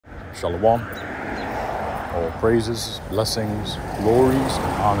Shalom. All praises, blessings, glories,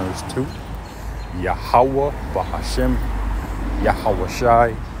 and honors to Yahweh Bahashem, Yahweh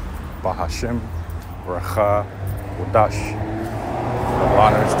Shai, Bahashem, Racha, Kodash. All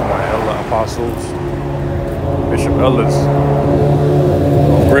honors to my elder apostles, Bishop Elders,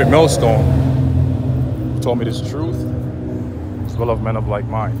 Great Millstone, who taught me this truth, as well as men of like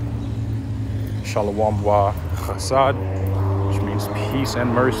mind. Shalom wa chasad, which means peace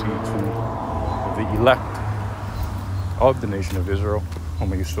and mercy to the elect of the nation of Israel,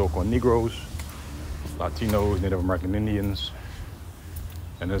 whom you so called Negroes, Latinos, Native American Indians,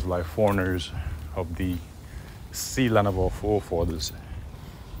 and Israelite foreigners of the sea land of our forefathers,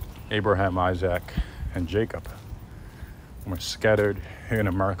 Abraham, Isaac, and Jacob, who are scattered here in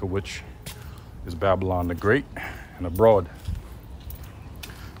America, which is Babylon the Great, and abroad.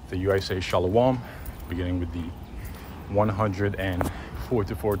 The UI say Shalom, beginning with the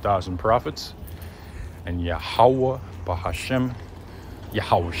 144,000 prophets, and Yahweh Bahashem,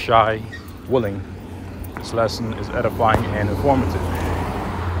 Yahweh Shai, willing. This lesson is edifying and informative.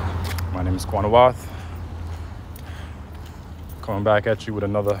 My name is Quanawath, coming back at you with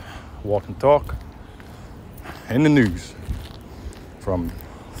another walk and talk in the news from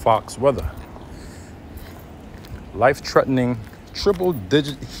Fox Weather. Life-threatening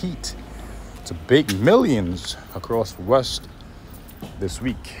triple-digit heat to bake millions across the West this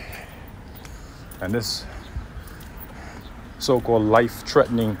week. And this so-called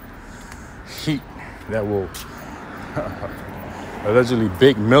life-threatening heat that will allegedly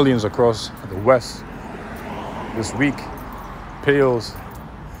bake millions across the West this week pales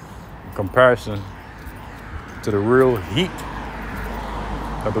in comparison to the real heat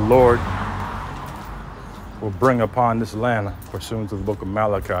that the Lord will bring upon this land pursuant to the book of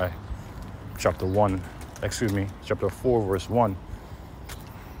Malachi, chapter 4, verse 1,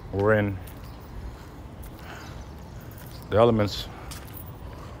 wherein the elements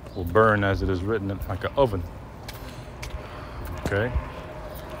will burn as it is written like an oven. Okay?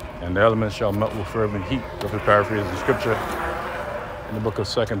 And the elements shall melt with fervent heat. If we paraphrase the scripture in the book of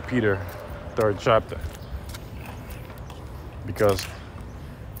 2 Peter, 3rd chapter. Because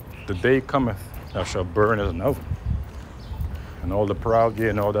the day cometh, thou shalt burn as an oven. And all the proud,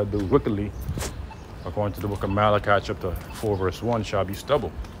 and all that do wickedly, according to the book of Malachi, chapter 4, verse 1, shall be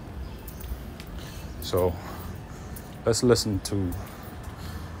stubble. So, let's listen to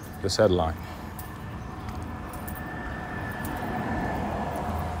this headline.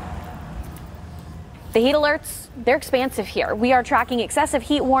 The heat alerts, they're expansive here. We are tracking excessive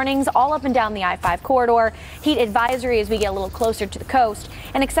heat warnings all up and down the I-5 corridor, heat advisory as we get a little closer to the coast,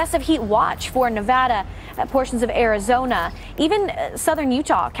 and excessive heat watch for Nevada, portions of Arizona, even southern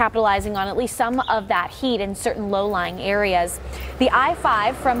Utah, capitalizing on at least some of that heat in certain low-lying areas. The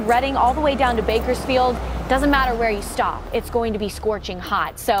I-5 from Redding all the way down to Bakersfield, doesn't matter where you stop, it's going to be scorching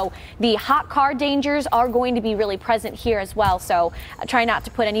hot. So the hot car dangers are going to be really present here as well. So try not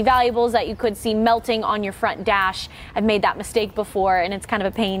to put any valuables that you could see melting on your front dash. I've made that mistake before, and it's kind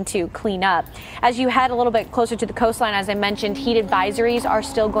of a pain to clean up. As you head a little bit closer to the coastline, as I mentioned, heat advisories are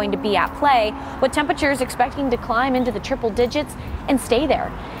still going to be at play, with temperatures expecting to climb into the triple digits and stay there.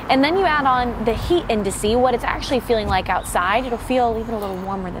 And then you add on the heat indice, what it's actually feeling like outside. It'll feel even a little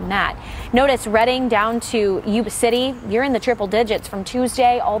warmer than that. Notice Redding down to Yuba City, you're in the triple digits from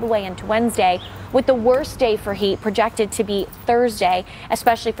Tuesday all the way into Wednesday, with the worst day for heat projected to be Thursday,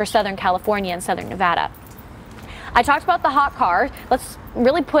 especially for Southern California and Southern Nevada. I talked about the hot car. Let's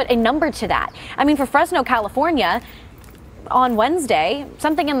really put a number to that. I mean, for Fresno, California, on Wednesday,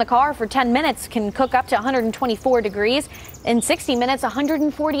 something in the car for 10 minutes can cook up to 124 degrees. In 60 minutes,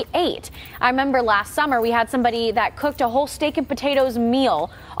 148. I remember last summer we had somebody that cooked a whole steak and potatoes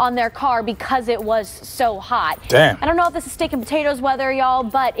meal on their car because it was so hot. Damn. I don't know if this is steak and potatoes weather, y'all,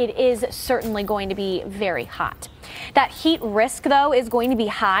 but it is certainly going to be very hot. That heat risk, though, is going to be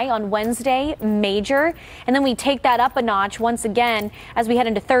high on Wednesday, major, and then we take that up a notch once again as we head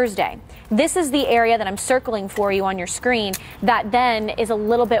into Thursday. This is the area that I'm circling for you on your screen that then is a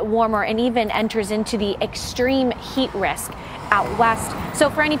little bit warmer and even enters into the extreme heat risk out west. So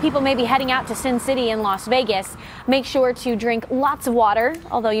for any people maybe heading out to Sin City in Las Vegas, make sure to drink lots of water.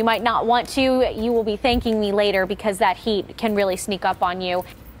 Although you might not want to, you will be thanking me later because that heat can really sneak up on you.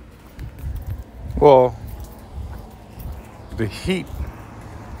 Well, the heat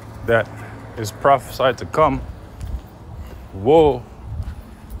that is prophesied to come will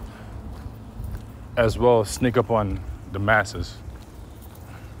as well sneak up on the masses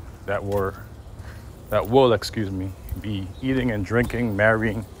that will, be eating and drinking,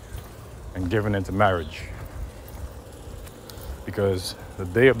 marrying, and giving into marriage. Because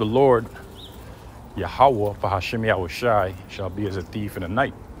the day of the Lord, Yahweh, Bahashem Yahushai, shall be as a thief in the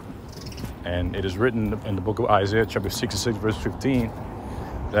night. And it is written in the book of Isaiah, chapter 66, verse 15,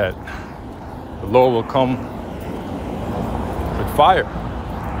 that the Lord will come with fire,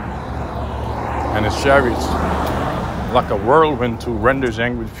 and his chariots like a whirlwind to render his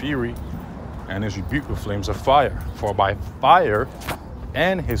anger with fury, and his rebuke with flames of fire. For by fire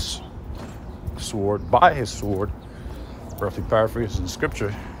and his sword, by his sword, roughly paraphrasing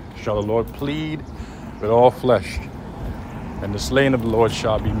scripture, shall the Lord plead with all flesh, and the slain of the Lord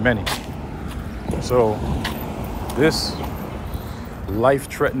shall be many. So this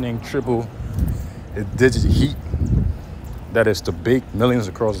life-threatening triple-digit heat that is to bake millions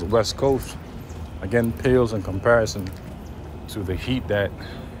across the West Coast, again, pales in comparison to the heat that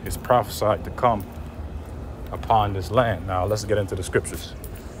is prophesied to come upon this land. Now let's get into the scriptures,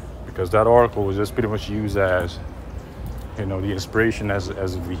 because that article was just pretty much used as, you know, the inspiration as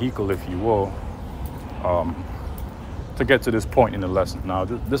a vehicle, if you will, to get to this point in the lesson. Now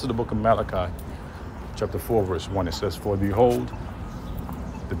this is the book of Malachi, chapter 4, verse 1. It says, "For behold,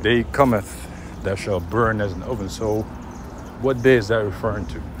 the day cometh that shall burn as an oven." So what day is that referring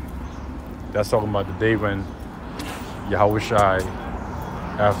to? That's talking about the day when Yahushai,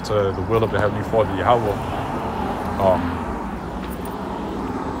 after the will of the Heavenly Father Yahweh,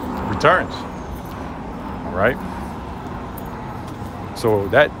 returns. All right? So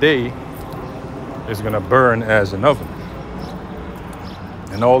that day is going to burn as an oven.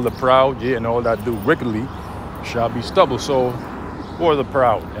 And all the proud, and all that do wickedly shall be stubble. So who are the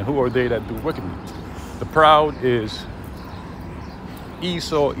proud, and who are they that do wickedly? The proud is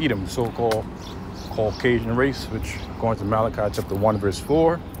Esau, Edom, so-called Caucasian race, which, according to Malachi chapter 1, verse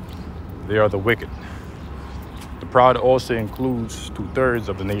 4, they are the wicked. The proud also includes 2/3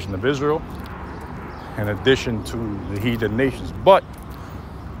 of the nation of Israel, in addition to the heathen nations. But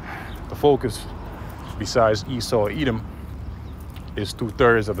the focus, besides Esau, Edom, is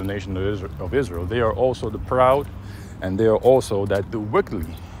 2/3 of the nation of Israel. They are also the proud, and they are also that do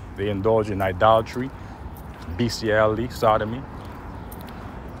wickedly. They indulge in idolatry, bestiality, sodomy,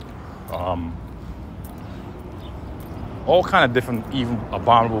 all kind of different, even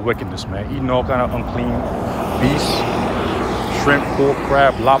abominable wickedness, man. Eating all kind of unclean beasts, shrimp, pork,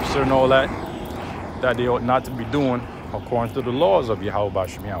 crab, lobster, and all that they ought not to be doing according to the laws of Yahweh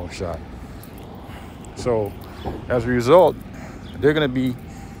Bashem Yahushai. So as a result, they're going to be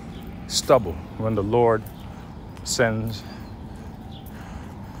stubble when the Lord sends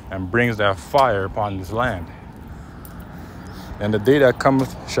and brings that fire upon this land. And the day that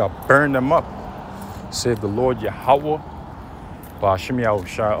cometh shall burn them up, saith the Lord Yahweh, Bahashem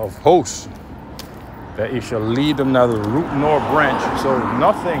Yahushai of hosts, that he shall lead them neither root nor branch. So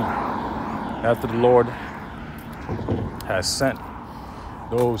nothing after the Lord has sent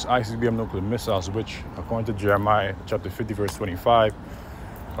those ICBM nuclear missiles, which, according to Jeremiah chapter 50, verse 25,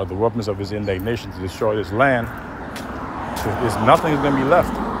 are the weapons of his indignation to destroy this land. Nothing is going to be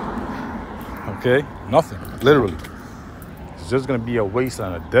left. Okay? Nothing, literally. It's just going to be a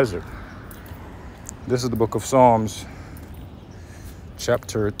wasteland, a desert. This is the book of Psalms,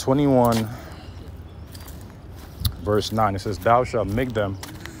 chapter 21, verse 9. It says, "Thou shalt make them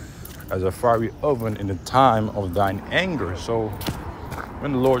as a fiery oven in the time of thine anger." So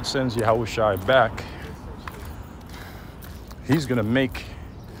when the Lord sends Yahushai back, he's going to make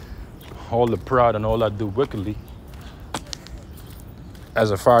all the proud and all that do wickedly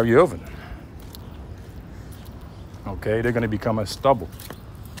as a fiery oven. Okay, they're going to become as stubble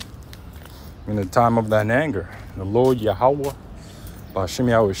in the time of thine anger. The Lord Yahweh, Bahashem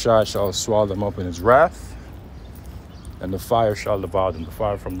Yahushai, shall swallow them up in his wrath, and the fire shall devour them, the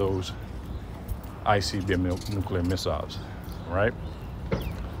fire from those ICBM nuclear missiles, right?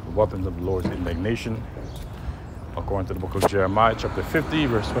 The weapons of the Lord's indignation, according to the book of Jeremiah, chapter 50,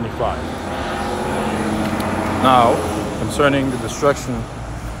 verse 25. Now, concerning the destruction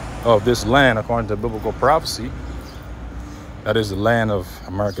of this land, according to biblical prophecy, that is the land of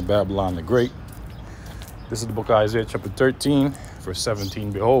America, Babylon the Great. This is the book of Isaiah, chapter 13, verse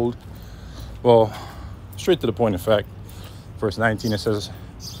 17. Behold, well, straight to the point, in fact, verse 19, it says,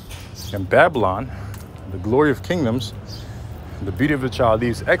 "In Babylon, the glory of kingdoms, the beauty of the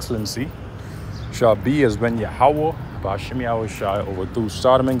Chaldees' excellency, shall be as when Yahweh, Bahashem Yahushai, overthrew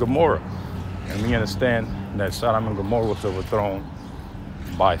Sodom and Gomorrah." And we understand that Sodom and Gomorrah was overthrown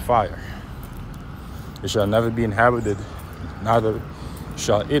by fire. "It shall never be inhabited, neither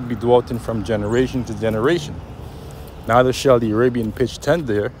shall it be dwelt in from generation to generation. Neither shall the Arabian pitch tent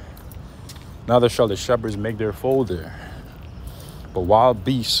there, neither shall the shepherds make their fold there. But wild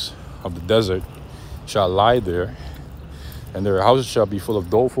beasts of the desert shall lie there, And their houses shall be full of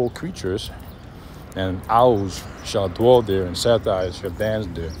doleful creatures, and owls shall dwell there, and satyrs shall dance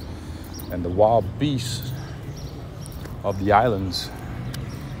there. And the wild beasts of the islands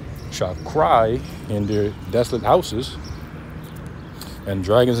shall cry in their desolate houses, and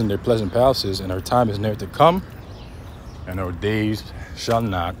dragons in their pleasant palaces. And her time is near to come, and her days shall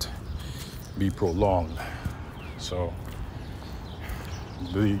not be prolonged. So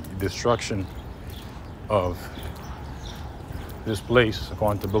the destruction of this place,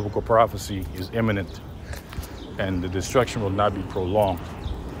 according to biblical prophecy, is imminent, and the destruction will not be prolonged.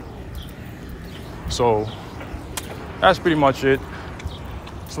 So that's pretty much it.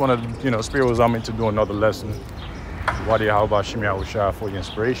 Just wanted to, Spirit was on me to do another lesson. Wadi Yahweh Shem Yahushua for the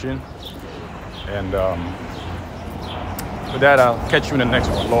inspiration. And with that, I'll catch you in the next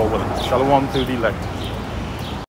one, Lord willing. Shalom to the elect.